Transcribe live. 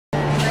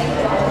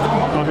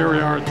Here we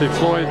are at the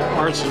Floyd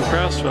Arts and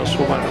Crafts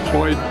Festival by the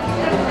Floyd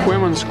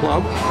Women's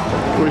Club.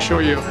 We'll show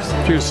you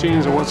a few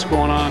scenes of what's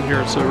going on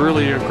here. It's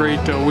really a great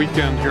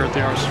weekend here at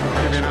the Arts and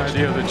Crafts. Give you an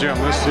idea of the gym.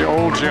 This is the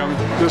old gym.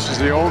 This is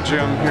the old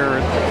gym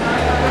here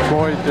at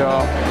Floyd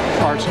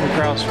Arts and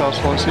Crafts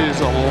Festival. See,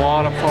 there's a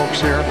lot of folks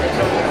here,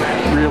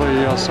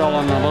 really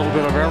selling a little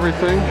bit of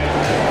everything.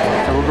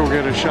 And we'll go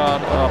get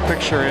a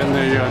picture in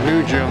the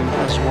new gym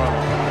as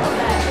well.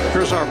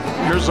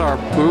 Here's our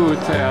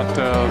booth at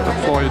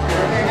the Floyd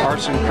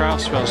Arts and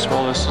Crafts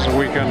Festival. This is the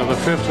weekend of the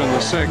 5th and the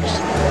 6th.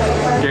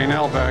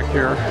 Gainell back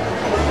here.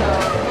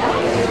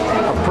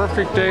 A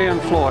perfect day in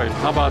Floyd.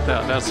 How about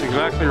that? That's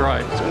exactly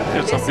right.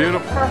 It's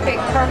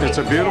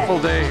a beautiful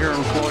day here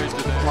in Floyd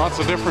today. Lots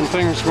of different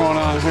things going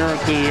on here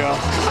at the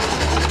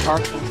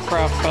Arts and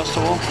Craft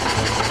Festival.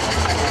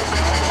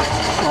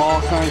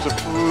 All kinds of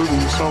food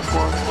and so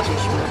forth.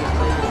 Just really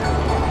great.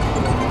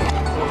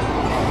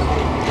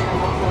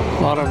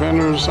 A lot of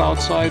vendors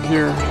outside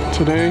here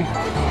today.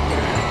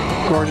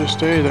 Gorgeous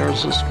day.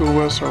 There's the school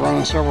bus. Are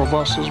running several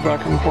buses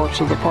back and forth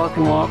to the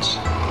parking lots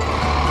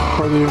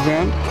for the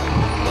event.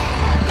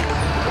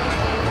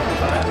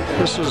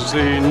 This is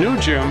the new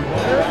gym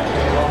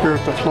here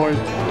at the Floyd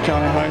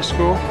County High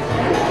School.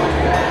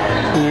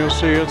 And you'll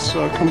see it's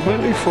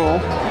completely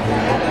full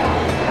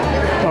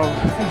of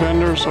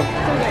vendors of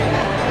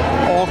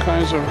all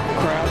kinds of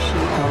crafts.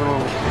 A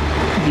little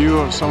view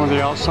of some of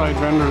the outside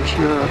vendors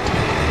here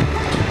at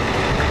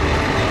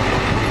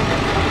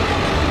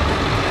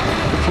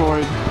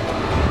Floyd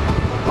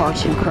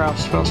Arts and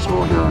Crafts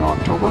Festival here in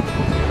October.